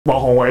王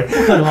宏威，不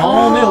可能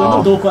哦，没有那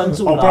么多关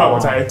注哦，不然我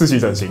猜志祺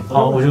整形。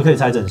好，我就可以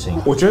猜整形。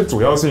我觉得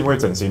主要是因为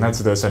整形那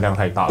次的声量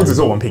太大，不只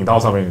是我们频道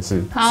上面的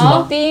事。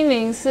好，第一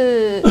名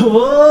是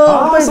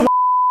为什么？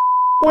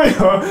为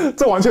何？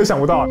这完全想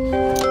不到。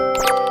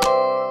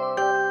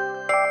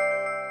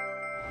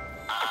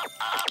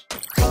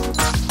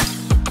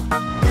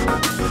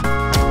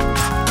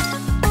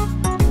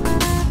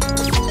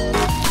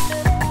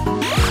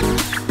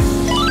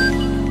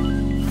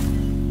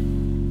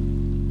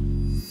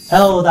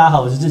Hello， 大家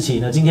好，我是志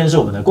祺。那今天是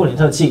我们的过年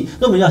特辑，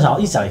那我们想要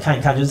一起来看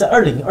一看，就是在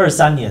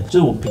2023年，就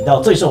是我们频道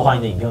最受欢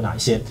迎的影片有哪一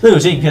些？那有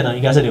些影片呢，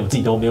应该是连我自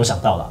己都没有想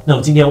到了。那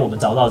今天我们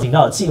找到频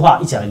道的企划，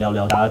一起来聊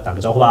聊，大家打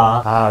个招呼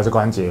吧。我是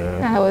关杰。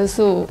嗨，我是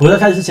素。不过在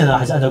开始之前呢，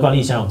还是按照惯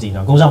例，先让我们进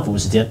行工商服务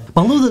时间。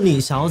忙碌的你，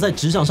想要在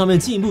职场上面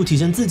进一步提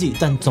升自己，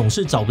但总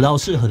是找不到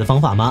适合的方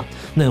法吗？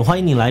那欢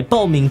迎你来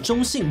报名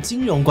中信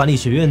金融管理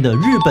学院的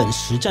日本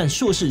实战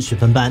硕士学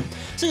分班。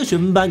这个学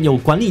分班有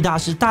管理大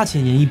师大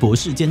前研一博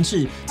士监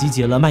制，集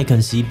结了麦肯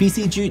锡、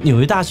BCG、纽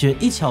约大学、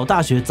一桥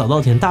大学、早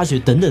稻田大学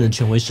等等的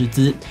权威师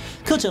资。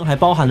课程还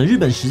包含了日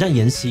本实战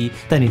研习，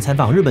带你参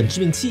访日本知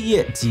名企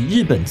业及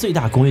日本最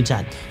大工业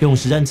展，用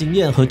实战经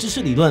验和知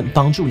识理论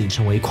帮助你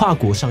成为跨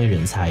国商业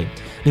人才。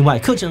另外，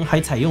课程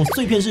还采用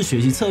碎片式学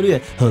习策略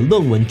和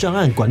论文专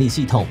案管理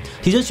系统，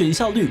提升学习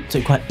效率，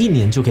最快1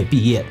年就可以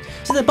毕业。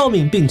现在报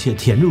名并且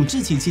填入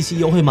志祺77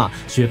优惠码，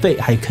学费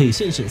还可以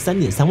现省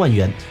3.3万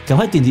元。赶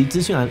快点击资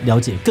讯栏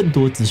了解更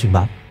多资讯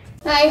吧。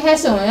那一开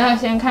始我们要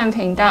先看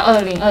频道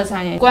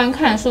2023年观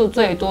看数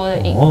最多的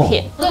影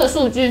片，这个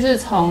数据是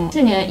从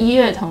去年1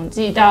月统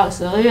计到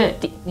12月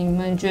底。你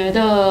们觉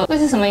得会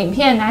是什么影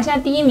片拿下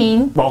第一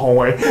名？王宏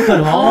威，不可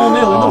能哦，没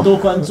有那么多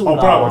关注。哦，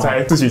不然我猜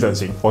志祺整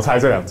形，我猜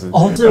这两支。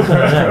哦，这有可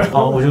能。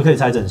好，我就可以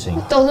猜整形。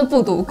都是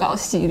不读稿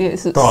系列，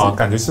是不是？对啊，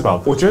感觉是吧？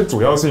我觉得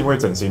主要是因为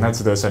整形那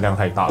次的声量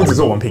太大，不只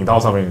是我们频道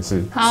上面的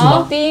事。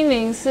好，第一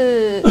名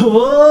是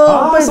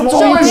为什么？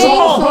注音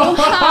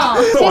符号，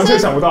这完全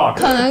想不到啊。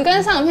可能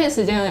跟上片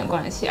时间有点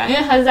关系啊，因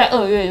为它是在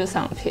2月就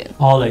上片。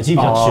哦，累积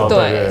比较久。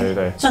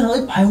对，占了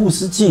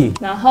150几。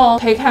然后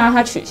可以看到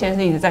它曲线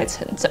是一直在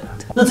成长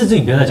的。那这支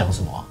影片在讲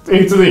什么啊？因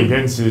为这支影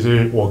片其实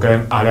是我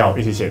跟阿廖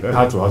一起写的，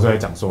它主要是在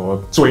讲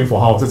说注音符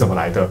号是怎么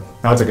来的，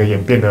然后整个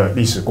演变的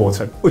历史过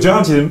程。我觉得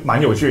它其实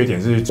蛮有趣的一点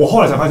是，我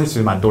后来才发现其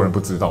实蛮多人不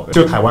知道的，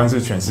就台湾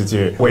是全世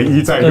界唯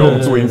一在用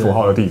注音符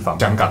号的地方，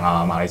香港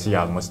啊、马来西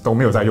亚什么都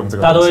没有在用这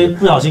个。大家都会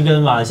不小心跟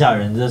马来西亚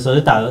人的时候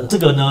就打了这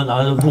个呢，然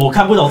后我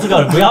看不懂这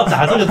个，不要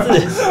打这个字。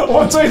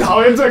我最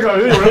讨厌这个，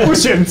就是有人不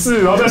选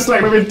字，然后在 Slack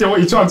那边丢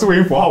一串注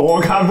音符号，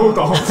我看不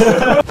懂。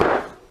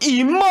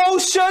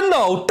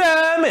Emotional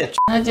damage。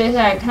那接下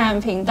来看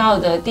频道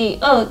的第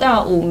2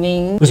到5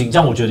名，不行，这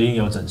样我觉得一定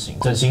有整形，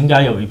整形应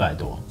该有100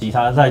多，其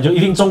他在就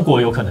一定中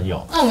国有可能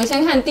有。那我们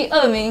先看第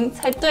2名，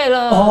猜对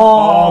了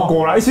哦，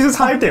果然其实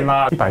差一点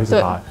啦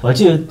，118。我还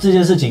记得这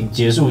件事情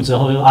结束之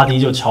后，就阿迪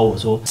就敲我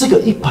说：“这个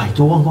100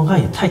多万观看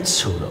也太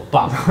扯了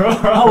吧！”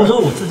然后我说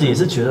我自己也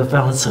是觉得非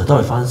常的扯，到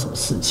底发生什么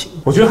事情？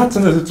我觉得他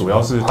真的是主要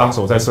是当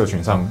时在社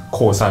群上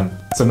扩散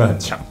真的很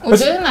强。我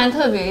觉得蛮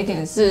特别一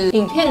点是，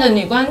影片的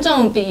女观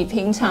众比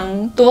平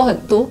常多很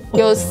多，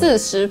有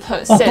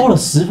40%，多了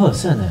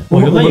10%哎！我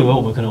原本以为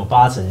我们可能有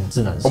80%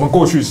是男生。我们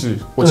过去是，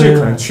我记得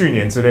可能去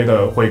年之类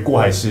的回顾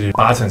还是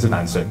80%是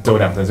男生，只有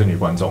2成是女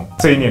观众。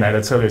这一年来的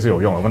策略是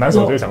有用的，我们那时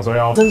候就想说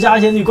要增加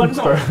一些女观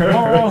众，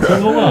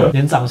成功了，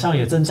连长相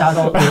也增加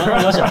到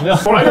有想没有？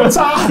果然有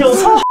差。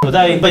我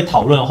在被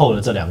讨论后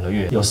的这2个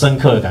月，有深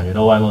刻的感觉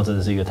到外貌真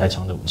的是一个太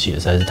强的武器了，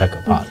实在是太可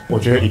怕了。我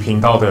觉得以频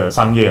道的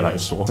商业来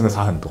说，真的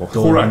差很多。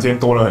忽然间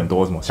多了很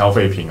多什么消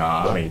费品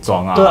啊、美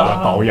妆啊、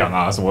保养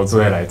啊什么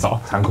之类来找，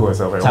残酷的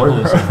社会。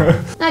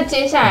那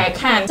接下来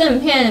看正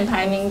片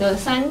排名的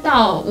3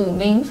到5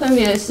名，分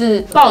别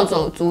是暴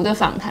走族的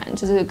访谈，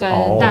就是跟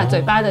大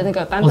嘴巴的那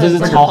个版本，这是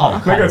超好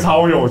看，那个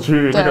超有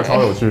趣，那个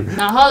超有趣。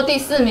然后第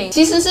4名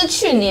其实是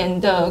去年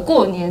的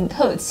过年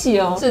特辑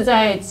哦，是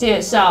在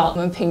介绍我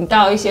们频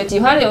道一些喜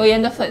欢留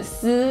言的粉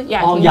丝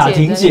雅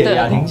婷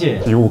姐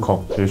第5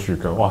口也许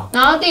哥哇。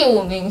然后第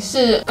5名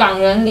是港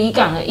人离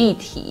港的议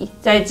题，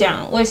在讲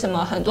为什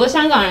么很多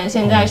香港人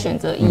现在选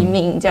择移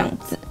民这样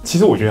子。其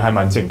实我觉得还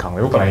蛮健康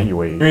的，我本来以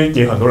为，因为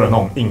也很多人那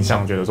种印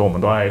象，觉得说我们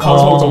都在靠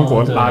抽中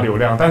国拉流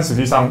量，但实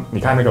际上你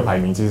看那个排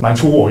名，其实蛮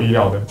出我意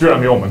料的，居然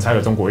没有我们猜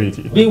的中国议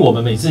题。因为我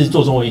们每次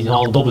做中国议题，然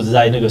后都不是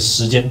在那个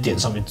时间点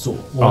上面做，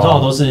我们通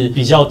常都是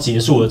比较结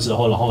束了之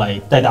后，然后来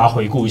带大家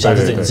回顾一下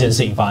这件事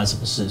情发生什么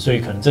事，所以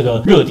可能这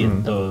个热点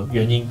的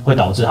原因会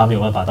导致它没有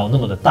办法到那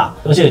么的大。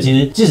而且其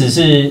实即使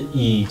是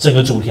以整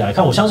个主题来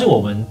看，我相信我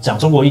们讲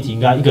中国议题应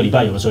该1个礼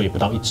拜有的时候也不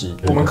到1支。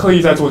我们刻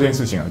意在做这件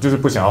事情啊，就是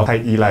不想要太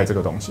依赖这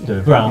个东西。对，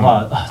不然的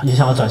话也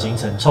想要转型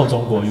成臭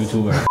中国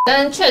YouTuber。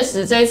但确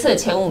实这一次的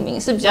前5名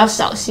是比较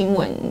少新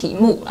闻题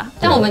目啦，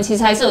但我们其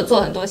实还是有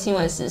做很多新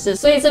闻时事，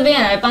所以这边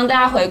也来帮大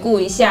家回顾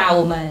一下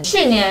我们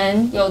去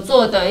年有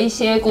做的一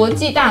些国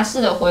际大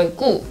事的回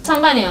顾。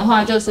上半年的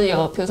话就是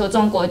有比如说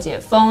中国解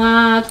封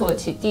啊、土耳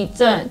其地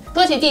震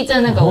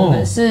那个我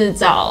们是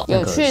找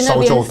有去那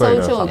边搜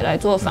救来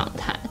做访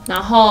谈。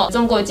然后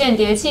中国间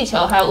谍气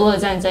球，还有乌俄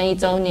战争1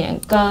周年，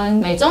跟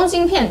美中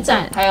晶片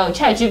战，还有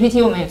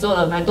ChatGPT 我们也做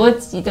了蛮多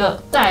集的。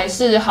再来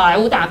是好莱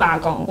坞大罢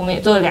工，我们也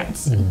做了2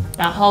集。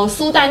然后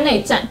苏丹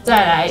内战，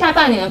再来下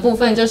半年的部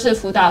分就是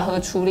福岛核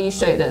处理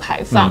水的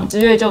排放，10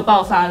月就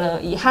爆发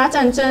了以哈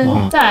战争。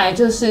再来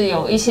就是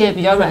有一些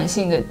比较软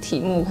性的题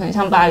目，可能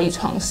像巴黎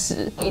床10、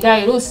一带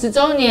一路10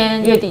周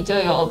年，月底就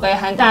有北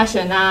韩大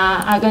选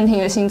啊，阿根廷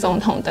的新总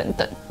统等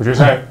等。我觉得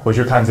现在回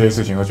去看这些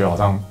事情，都觉得好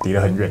像离得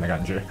很远的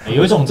感觉。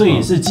有一种这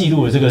也是记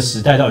录了这个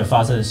时代到底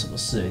发生了什么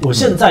事。我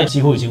现在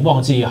几乎已经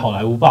忘记好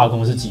莱坞罢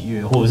工是几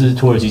月，或者是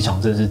土耳其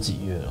强震是几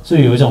月了。所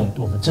以有一种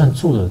我们这样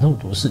做了那么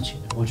多事情。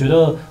我觉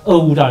得俄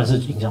乌当然是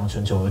影响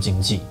全球的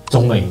经济，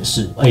中美也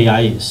是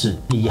 ，AI 也是，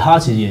以哈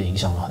其实也影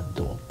响了很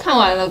多。看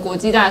完了国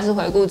际大事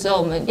回顾之后，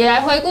我们也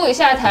来回顾一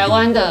下台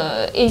湾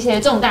的一些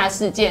重大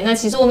事件。那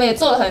其实我们也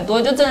做了很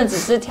多，就真的只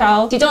是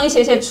挑其中一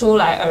些出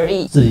来而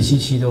已。自己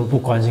七都不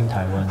关心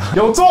台湾，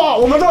有做，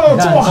我们都有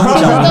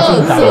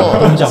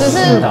做，只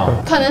是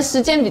可能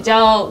时间比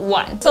较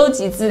晚，收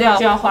集资料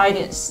需要花一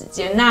点时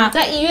间。那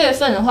在1月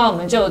份的话，我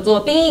们就有做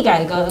兵役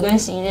改革跟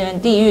行人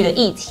地狱的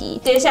议题。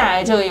接下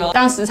来就有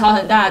当时吵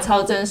很大的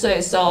超征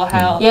税收，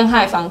还有烟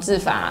害防治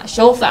法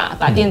修法，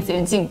把电子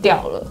烟禁掉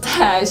了。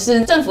再来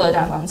是政府的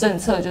打房政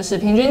策，就是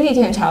平均地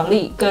权条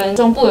例，跟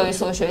中部有一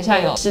所学校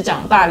有师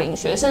长霸凌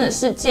学生的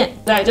事件。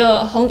再来就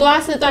洪都拉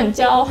斯断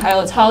交，还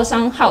有超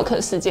商好客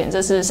事件，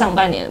这是上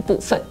半年的部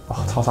分。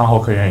超商好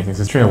客原来已经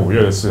是去年5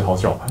月的事，好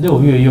久了。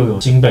6月又有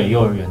新北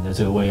幼儿园的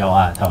这个卫药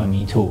案，还有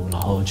Me Too， 然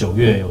后9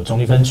月有中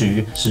立分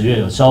局，10月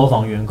有消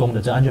防员工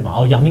的这安全码，然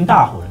后阳明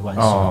大火的关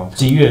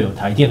系，11月有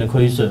台电的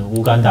亏损，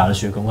乌干达的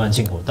学工案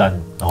进口弹，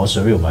然后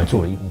12月我们还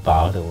做了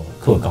158的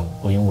课纲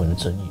文言文的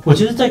争议。我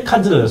其实，在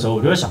看这个的时候，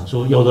我就会想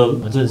说，有的我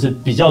们真的是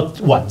比较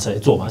晚才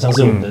做嘛，像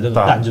是我们的那个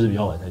蛋就是比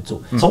较晚才做。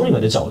从你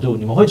们的角度，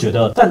你们会觉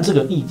得蛋这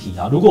个议题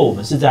啊，如果我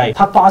们是在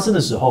它发生的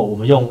时候，我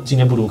们用今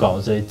天不读稿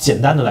这些简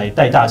单的来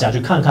带大家去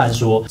看看，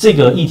说这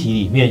个议题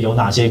里面有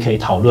哪些可以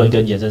讨论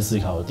跟延伸思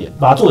考的点，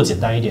把它做的简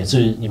单一点，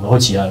是你们会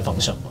期待的方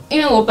向吗？因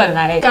为我本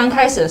来刚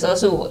开始的时候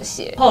是我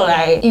写，后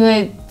来因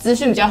为资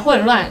讯比较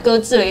混乱，搁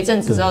置了一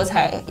阵子之后，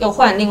才又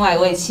换另外一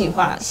位企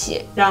划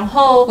写。然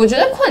后我觉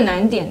得困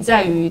难点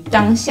在于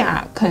当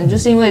下，可能就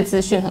是因为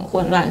资讯很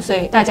混乱，所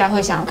以大家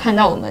会想要看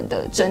到我们的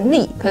整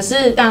理。可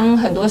是当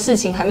很多事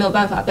情还没有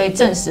办法被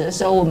证实的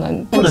时候，我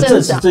们不能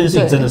证实这件事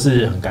情真的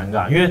是很尴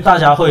尬，因为大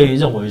家会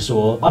认为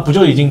说啊，不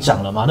就已经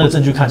讲了吗？那个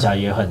证据看起来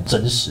也很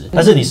真实，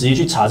但是你实际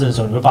去查证的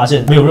时候，你会发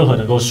现没有任何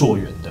能够溯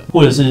源的，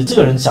或者是这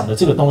个人讲的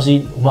这个东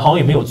西，我们好像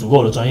也没有足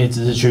够的专业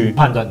知识去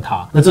判断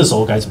它。那这时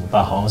候该怎么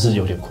办？好像是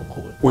有点困惑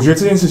的。我觉得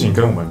这件事情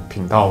跟我们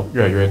频道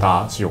越来越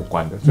大是有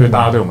关的，所以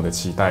大家对我们的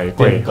期待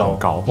会很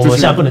高。我们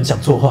现在不能讲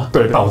错话，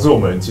对，导致我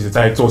们其实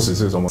在做实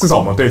事的时候，至少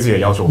我们对自己的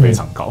要求非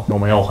常高，我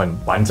们有很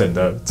完整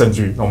的证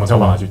据，我们才有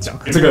办法去讲。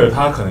这个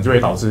它可能就会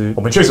导致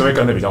我们确实会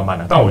跟得比较慢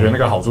的，但我觉得那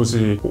个好处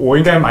是，我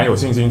应该蛮有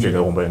信心，觉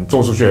得我们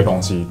做出去的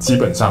东西基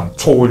本上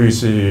错误率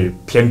是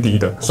偏低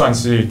的，算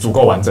是足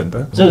够完整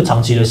的。这个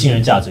长期的信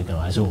任价值可能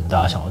还是我们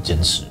大家想要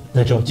坚持。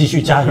那就继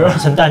续加油，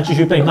陈蛋继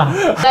续被骂。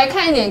来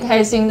看一点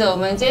开心的，我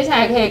们接下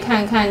来可以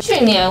看看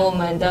去年我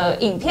们的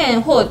影片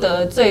获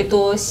得最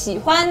多喜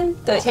欢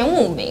的前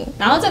5名，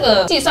然后这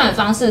个计算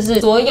方式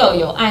是所有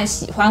有按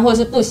喜欢或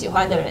是不喜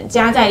欢的人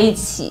加在一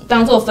起，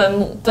当做分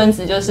母，分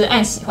子就是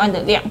按喜欢的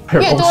量，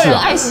越多人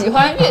按喜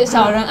欢，越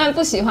少人按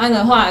不喜欢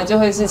的话，就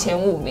会是前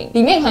5名。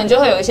里面可能就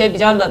会有一些比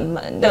较冷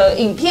门的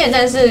影片，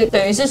但是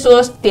等于是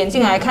说点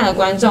进来看的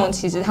观众，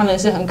其实他们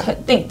是很肯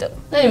定的。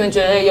那你们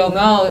觉得有没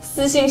有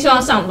私心希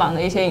望上榜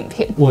的一些影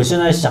片？我现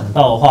在想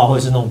到的话，会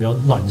是那种比较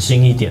暖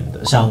心一点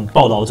的，像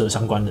报道者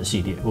相关的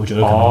系列，我觉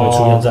得可能会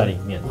出现在里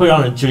面，会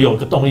让人觉得有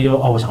个动力，就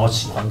我想要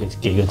喜欢，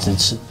给一个支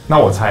持。那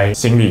我猜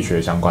心理学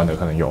相关的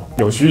可能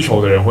有需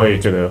求的人会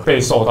觉得被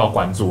受到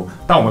关注，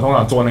但我们通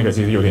常做那个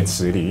其实有点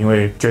吃力，因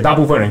为绝大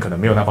部分人可能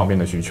没有那方面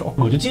的需求。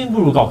我觉得今天不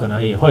如稿可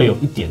能也会有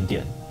一点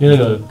点。因为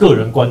那个个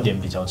人观点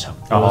比较强，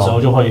有的时候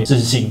就会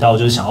吸引到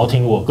就是想要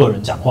听我个人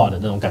讲话的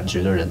那种感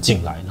觉的人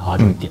进来，然后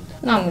他就点。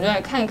那我们就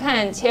来看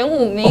看前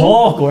5名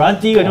哦，果然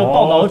第一个就是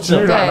报道者，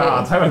居然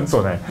啊，猜很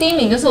准哎。第1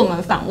名就是我们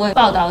访问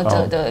报道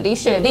者的李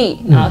雪莉，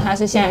然后她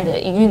是现在的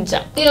营运长。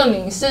第2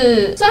名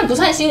是虽然不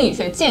算心理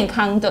学健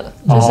康的，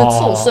就是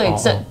猝睡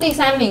症。第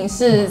3名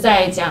是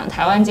在讲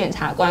台湾检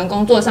察官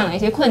工作上的一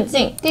些困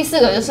境。第4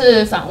个就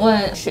是访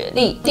问雪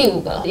莉。第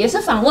5个也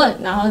是访问，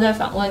然后再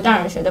访问大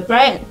人学的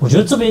Brian。我觉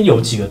得这边有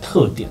几个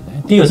特点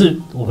第一个是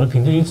我们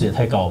平均值也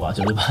太高了吧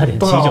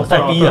，98.79太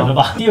逼人了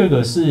吧。第二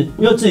个是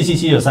因为志祺七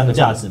七有3个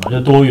价值嘛，就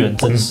多元、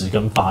真实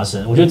跟发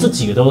声。我觉得这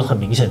几个都很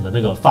明显的那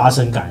个发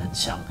声感很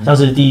强。像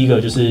是第一个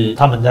就是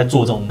他们在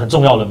做这种很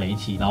重要的媒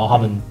体，然后他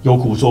们有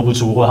苦说不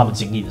出或他们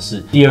经历的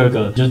事。第二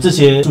个就是这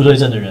些猝睡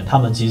症的人，他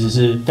们其实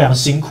是非常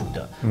辛苦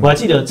的。我还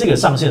记得这个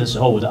上线的时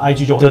候，我的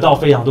IG 就得到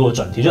非常多的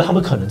转贴，就是他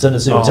们可能真的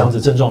是有这样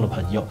子症状的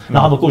朋友，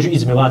然后他们过去一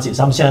直没有办法解释，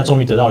他们现在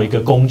终于得到了一个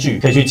工具，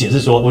可以去解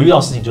释说，我遇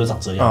到事情就是长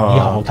这样，你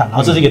好好看。然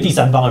后这是一个第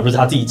三方，而不是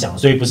他自己讲，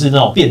所以不是那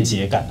种辩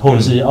解感，或者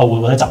是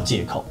我在找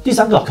借口。第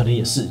三个可能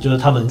也是，就是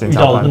他们遇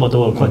到了那么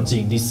多的困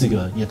境。第四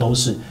个也都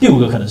是，第五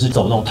个可能是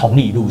走那种同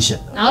理路线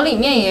的。然后里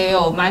面也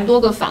有蛮多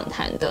个访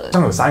谈的，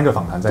像有3个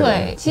访谈在里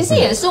面。对，其实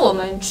也是我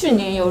们去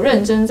年有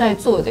认真在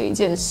做的一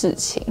件事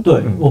情。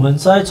对，我们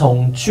在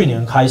从去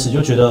年开始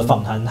就觉得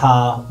访谈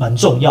它蛮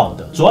重要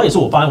的，主要也是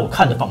我发现我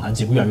看的访谈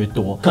节目越来越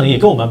多，可能也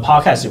跟我们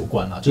podcast 有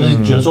关啦，就是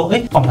觉得说，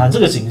访谈这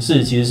个形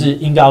式其实是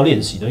应该要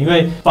练习的，因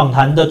为访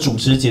谈的主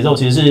持节奏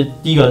其实是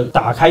第一个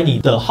打开你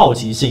的好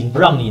奇心，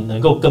让你能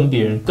够跟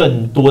别人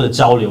更多的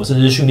交流，甚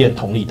至是训练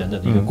同理等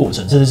等的一个过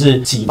程，甚至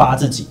是启发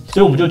自己。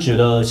所以我们就觉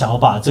得想要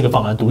把这个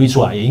访谈独立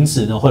出来，也因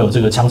此呢会有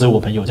这个强者我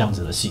朋友这样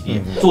子的系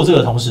列。做这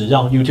个同时，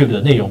让 YouTube 的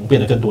内容变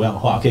得更多样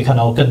化，可以看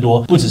到更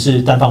多不只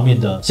是单方面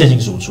的线性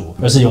输出，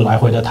而是有来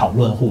回的讨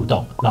论互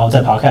动，然后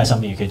在 Podcast 上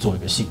面也可以做一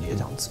个系列这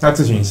样子。那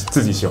自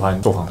己喜欢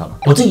做访谈吗？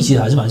我自己其实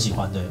还是蛮喜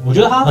欢的。我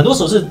觉得他很多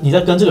时候是你在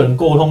跟这个人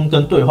沟通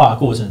跟对话的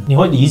过程，你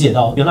会理解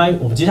到原来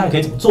我们接下来可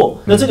以怎么做。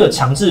那这个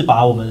强制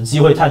把我们机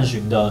会探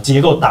寻的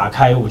结构打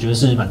开，我觉得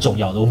是蛮重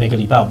要的。我每个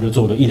礼拜我们就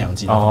做个1-2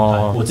集的访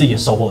谈，我自己也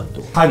收获很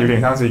多。它有点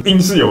像是硬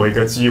是有一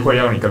个机会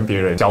让你跟别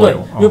人交流，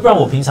因为不然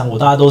我平常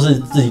大家都是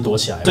自己躲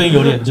起来，所以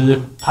有点就是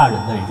怕人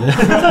类，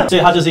所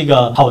以它就是一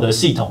个好的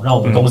系统，让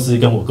我们公司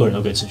跟我个人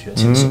都可以持续的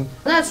前进。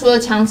那除了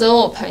强者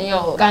我朋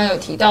友，刚刚有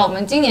提到，我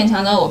们今年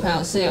强者我朋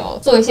友是有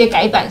做一些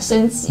改版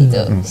升级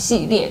的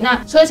系列。那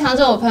除了强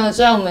者我朋友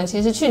之外，我们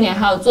其实去年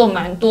还有做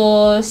蛮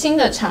多新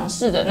的尝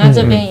试的。那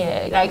这边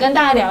也来跟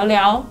大家聊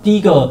聊。第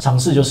一个尝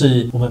试就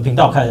是我们频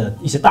道开的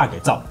一些大改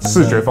造，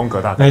视觉风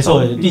格大改造。没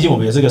错，毕竟我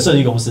们也是个设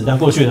计公司，但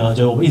过去呢，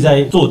就我们一直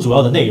在做主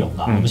要的内容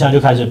啦。我们现在就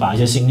开始把一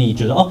些心力，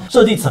觉得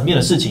设计层面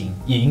的事情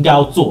也应该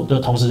要做，就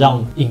同时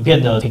让影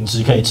片的品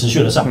质可以持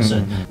续的上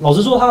升。老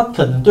实说，它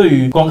可能对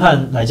于观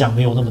看来讲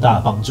没有那么大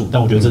的帮助，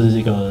但我觉得这是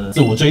一个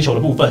自我追求的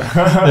部分。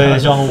对，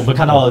希望我们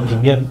看到的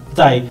影片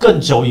在更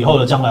久以后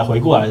的将来回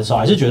过来的时候，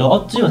还是觉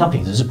得基本上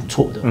品质是不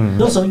错的。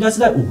那时候应该是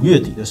在5月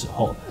底的时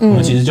候，我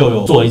们其实就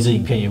有做了一支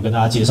影片，也有跟大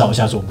家介绍一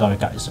下说我们到底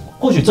改了什么。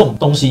或许这种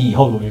东西以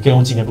后我们也可以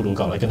用今天不读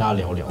稿来跟大家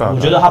聊聊。我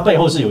觉得它背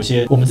后是有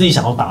些我们自己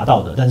想要达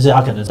到的，但是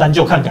它可能单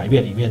就看改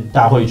变里面，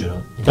大家会觉得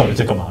你到底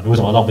在干嘛？你为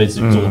什么要浪费资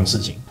源做这种事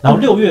情？然后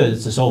6月的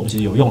时候，我们其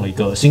实有用了一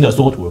个新的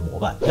缩图的模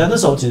板，但那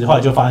时候其实后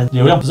来就发现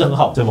流量不是很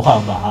好，所以我们后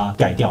来把它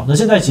改掉。那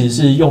现在其实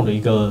是用了一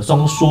个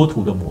双缩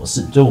图的模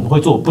式，就是我们会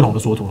做不同的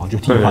缩图，然后就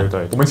替换。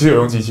对，我们其实有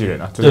用机器人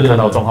啊，就是看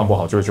到状况不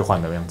好就会去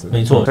换的样子。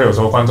没错，对，有时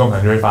候观众可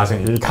能就会发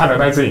现，你看了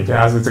那支影片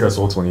它是这个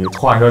缩图，你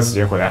换一段时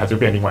间回来它就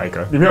变另外一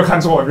个，你没有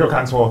看错，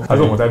它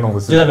是我们在弄的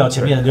事情，就代表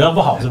前面的流量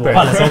不好，是我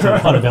换了缩图，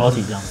换了标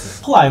题这样子。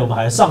后来我们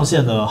还上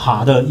线了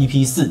哈的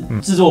EP4，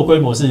制作规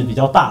模是比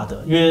较大的，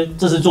因为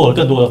这次做了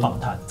更多的访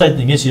谈，在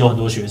里面其实有很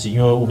多学习，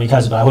因为我们一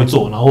开始本来会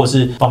做，然后或者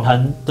是访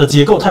谈的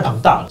结构太庞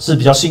大了，是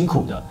比较辛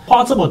苦的，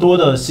花这么多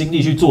的心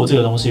力去做这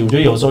个东西，我觉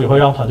得有时候也会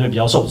让团队比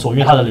较受挫，因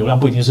为它的流量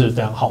不一定是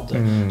非常好的。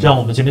就像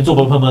我们前面做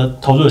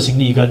投入的心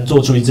力跟做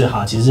出一支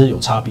哈其实是有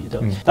差别的，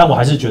但我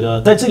还是觉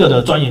得在这个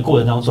的钻研过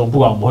程当中，不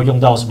管我们会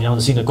用到什么样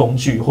的新的工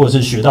具，或者是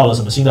学到了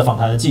什么新的访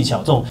谈的技巧，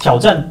这种挑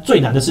战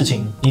最难的事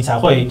情，你才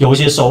会有一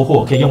些收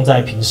获，可以用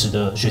在平时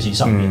的学习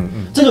上面。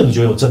这个你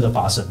觉得有真的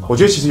发生吗？我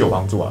觉得其实有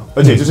帮助啊，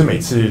而且就是每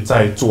次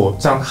在做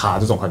像哈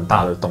这种很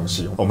大的东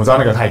西，我们知道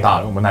那个太大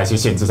了，我们哪些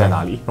限制在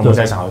哪里，我们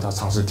现在想要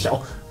尝试调，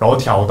然后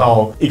调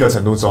到一个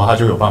程度之后，它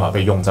就有办法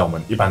被用在我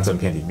们一般正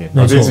片里面。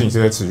这件事情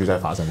是在持续在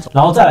发生中。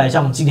然后再来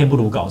像今天不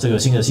读稿这个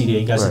新的系列，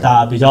应该是大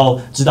家比较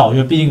知道，因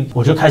为毕竟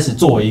我就开始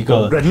作为一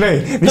个人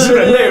类，你是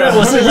人类了，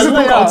我是人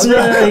类啊，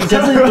对，以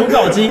前是读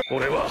稿机。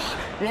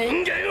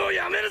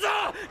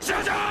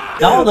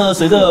然后呢，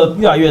随着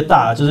越来越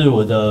大，就是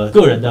我的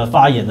个人的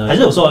发言呢，还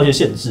是有受到一些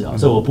限制啊，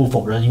这我不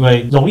否认，因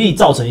为容易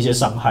造成一些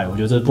伤害，我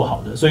觉得这是不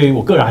好的，所以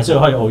我个人还是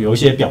会有一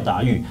些表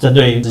达欲，针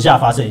对之下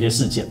发生一些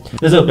事件。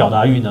那这个表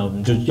达欲呢，我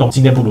们就用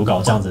今天不读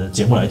稿这样子的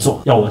节目来做，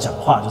要我讲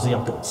话就是要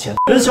给我钱，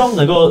就是希望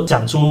能够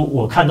讲出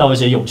我看到一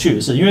些有趣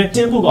的事，因为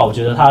今天不读稿，我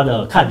觉得它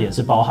的看点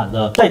是包含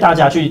了带大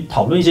家去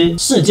讨论一些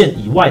事件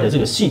以外的这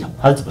个系统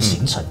它是怎么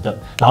形成的，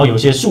然后有一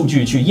些数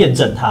据去验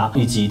证它，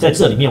以及在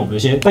这里面我们有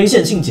一些非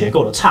线性结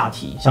构的岔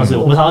题，像是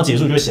我们常常结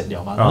束就会闲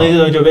聊嘛，然后那些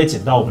东西就被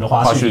剪到我们的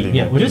花絮里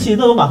面。我觉得其实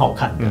那都蛮好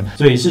看的，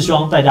所以是希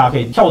望大家可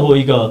以跳脱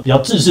一个比较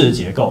制式的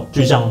结构，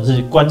就像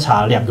是观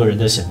察2个人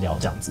的闲聊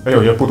这样子。而且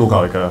我觉得不读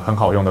稿有一个很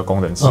好用的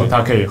功能是，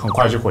它可以很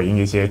快去回应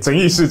一些争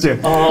议事件。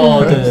对，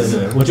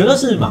我觉得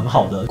是蛮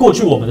好的。过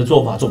去我们的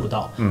做法做不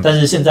到，但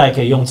是现在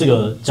可以用这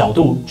个角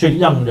度去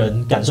让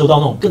人感受到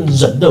那种更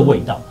人的味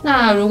道。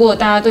那如果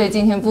大家对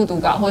今天不读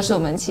稿或是我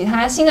们其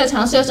他新的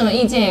尝试有什么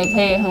意见，也可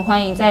以很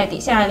欢迎在底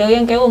下留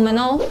言给我们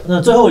哦。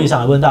那最后也想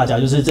来问大家，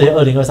就是这些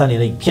2023年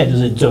的影片，就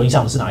是你最有印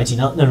象的是哪一集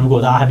呢？那如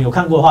果大家还没有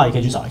看过的话，也可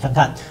以去找来看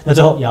看。那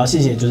最后也要谢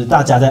谢就是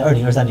大家在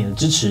2023年的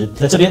支持，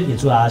在这边也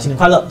祝大家新年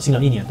快乐，新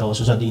的一年都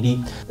顺顺利利。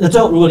那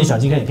最后，如果你喜欢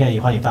今天的影片，也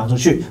欢迎分享出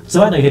去。此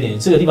外呢，也可以点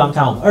这个地方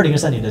看我们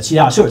2023年的7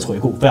大 Shorts 回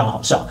顾，非常的好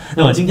笑。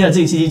那么今天的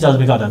这一期就到这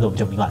边告一段落，我们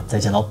就明晚再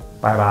见喽，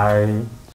拜拜。